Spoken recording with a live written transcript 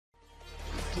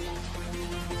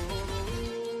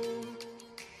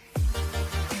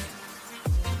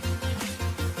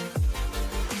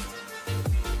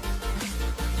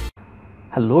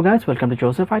Hello guys, welcome to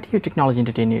Joseph IT, your technology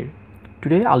entertainer.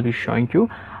 Today I'll be showing you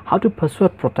how to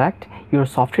password protect your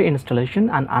software installation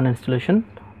and uninstallation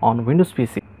on Windows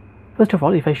PC. First of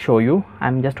all, if I show you,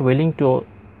 I'm just willing to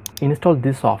install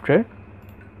this software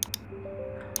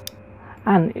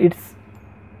and it's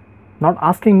not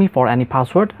asking me for any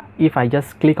password. If I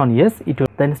just click on yes, the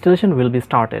installation will be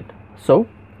started. So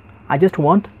I just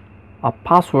want a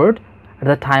password at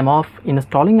the time of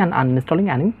installing and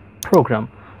uninstalling any program.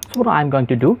 So what I'm going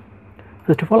to do,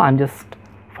 first of all, I'm just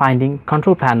finding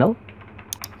control panel,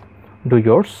 do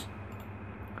yours.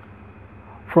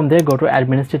 From there, go to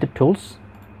administrative tools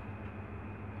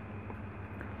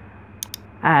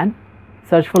and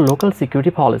search for local security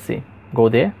policy. Go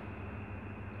there.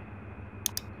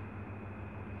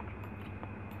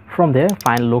 From there,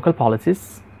 find local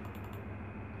policies,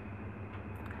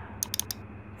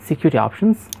 security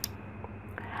options,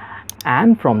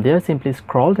 and from there simply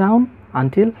scroll down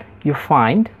until you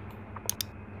find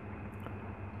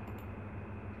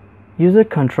user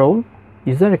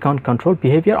account control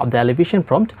behavior of the elevation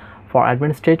prompt for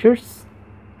administrators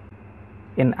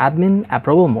in admin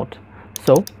approval mode.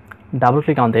 So double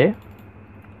click on there.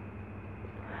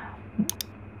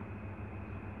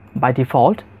 By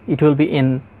default it will be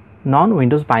in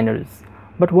non-Windows binaries,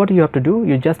 but what you have to do,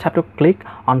 you just have to click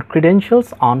on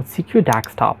credentials on secure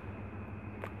desktop.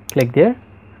 Click there,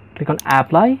 click on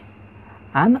apply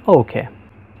and OK,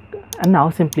 and now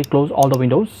simply close all the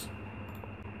windows.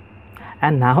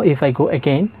 And now if I go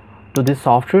again to this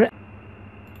software,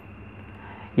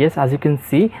 yes, as you can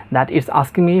see that it's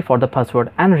asking me for the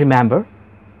password. And remember,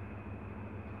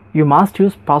 you must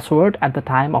use password at the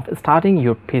time of starting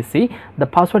your PC. The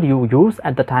password you use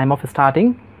at the time of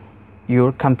starting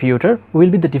your computer will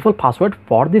be the default password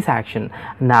for this action.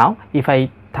 Now if I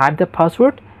type the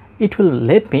password, it will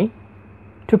let me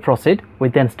to proceed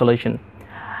with the installation.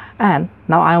 And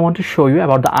now I want to show you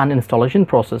about the uninstallation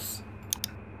process.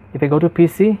 If I go to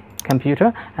PC,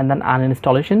 computer, and then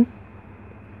uninstallation,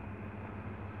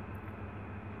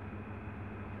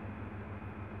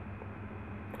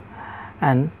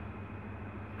 and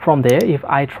from there if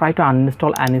I try to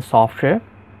uninstall any software,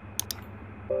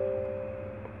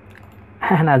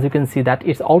 and as you can see that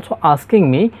it's also asking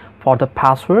me for the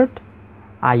password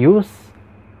I use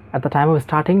at the time of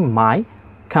starting my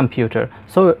computer.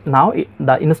 So now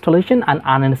the installation and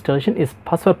uninstallation is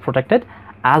password protected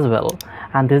as well,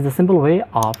 and this is a simple way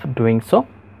of doing so.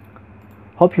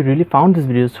 Hope you really found this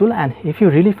video useful, and if you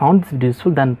really found this video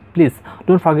useful, then please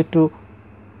don't forget to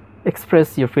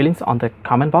express your feelings on the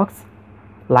comment box,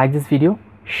 like this video,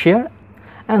 share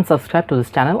and subscribe to this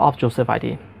channel of Joseph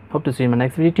IT. Hope to see you in my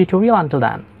next video tutorial. Until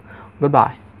then,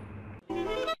 goodbye.